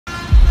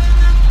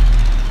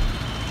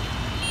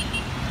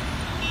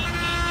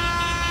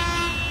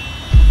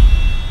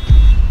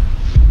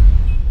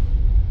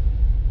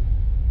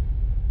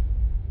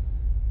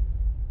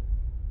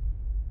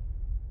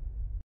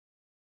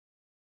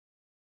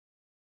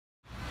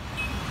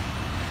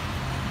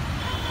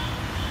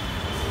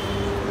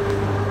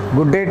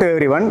Good day to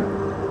everyone.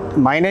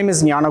 My name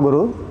is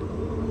Guru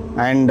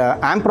and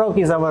Amproc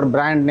is our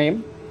brand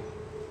name.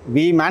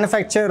 We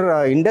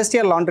manufacture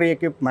industrial laundry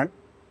equipment.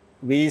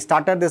 We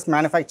started this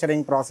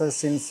manufacturing process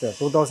since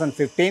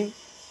 2015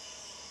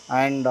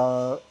 and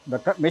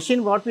the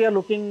machine what we are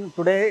looking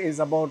today is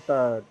about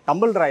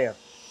tumble dryer.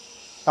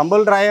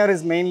 Tumble dryer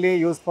is mainly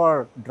used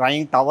for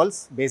drying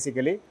towels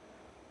basically.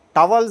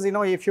 Towels,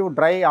 if you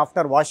dry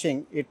after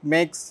washing, it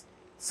makes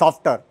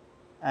softer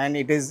and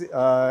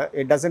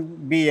it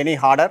doesn't be any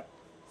harder,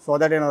 so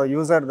that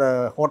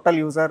the hotel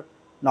user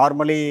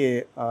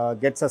normally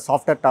gets a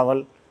softer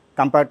towel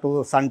compared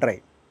to sun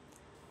dry.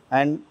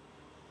 And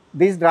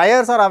these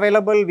dryers are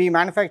available. We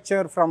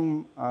manufacture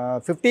from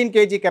 15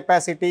 kg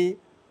capacity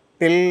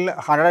till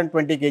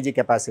 120 kg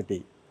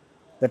capacity.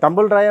 The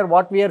tumble dryer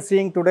what we are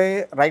seeing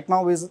today right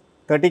now is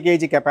 30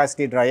 kg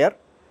capacity dryer,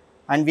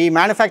 and we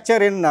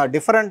manufacture in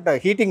different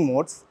heating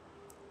modes,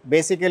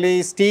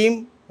 basically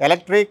steam,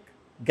 electric,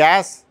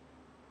 gas.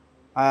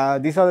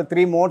 These are the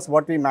three modes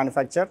what we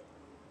manufacture,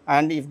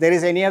 and if there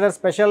is any other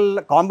special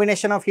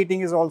combination of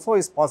heating is also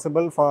is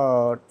possible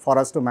for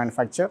us to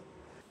manufacture.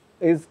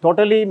 Is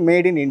totally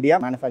made in India,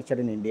 manufactured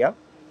in India,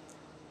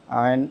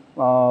 and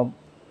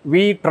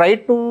we try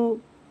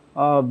to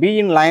be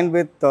in line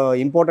with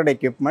imported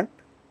equipment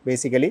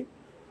basically.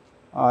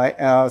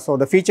 So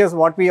the features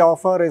what we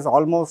offer is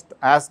almost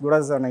as good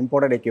as an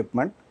imported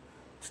equipment.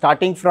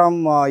 Starting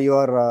from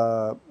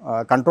your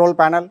control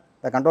panel.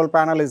 The control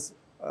panel is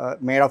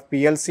made of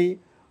PLC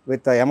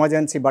with the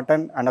emergency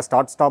button and a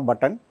start stop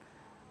button,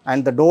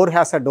 and the door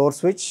has a door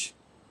switch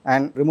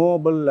and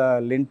removable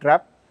lint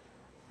trap,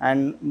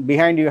 and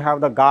behind you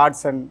have the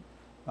guards and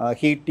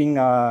heat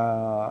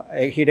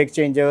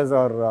exchangers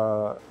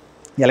or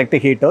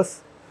electric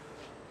heaters.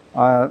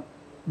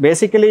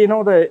 Basically,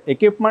 the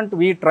equipment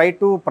we try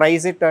to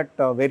price it at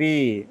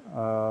very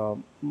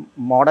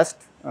modest.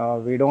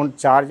 We don't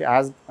charge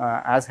as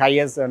high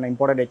as an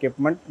imported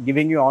equipment,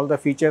 giving you all the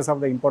features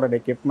of the imported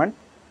equipment.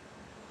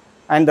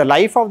 And the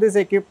life of this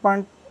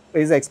equipment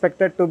is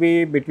expected to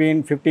be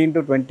between 15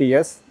 to 20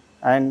 years.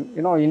 And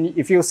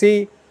if you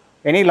see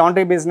any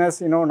laundry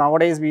business,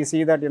 nowadays we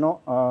see that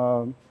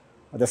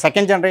the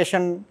second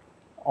generation.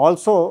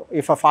 Also,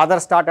 if a father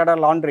started a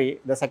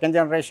laundry, the second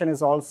generation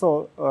is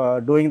also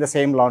doing the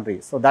same laundry.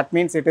 So that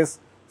means it is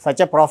such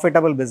a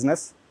profitable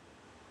business,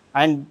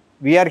 and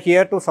we are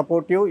here to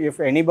support you. If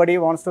anybody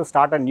wants to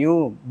start a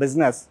new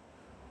business,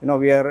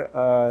 we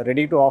are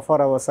ready to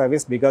offer our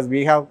service because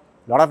we have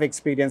a lot of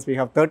experience. We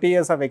have 30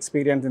 years of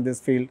experience in this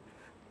field.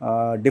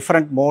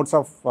 Different modes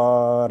of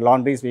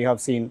laundries we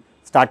have seen,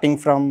 starting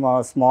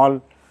from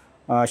small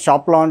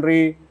shop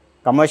laundry,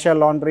 commercial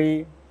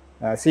laundry,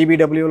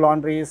 CBW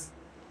laundries,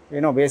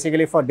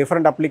 basically for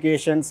different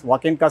applications,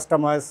 walk-in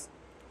customers,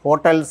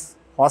 hotels,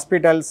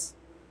 hospitals,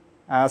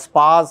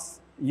 spas,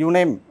 you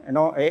name,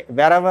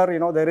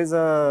 wherever, there is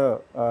a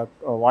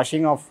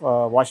washing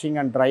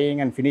and drying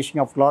and finishing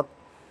of cloth,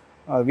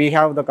 we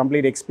have the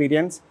complete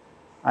experience,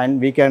 and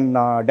we can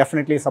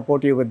definitely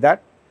support you with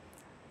that.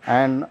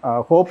 And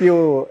hope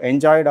you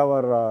enjoyed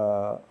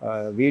our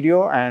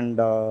video and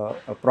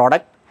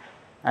product,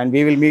 and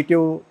we will meet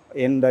you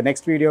in the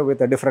next video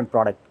with a different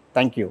product.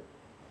 Thank you.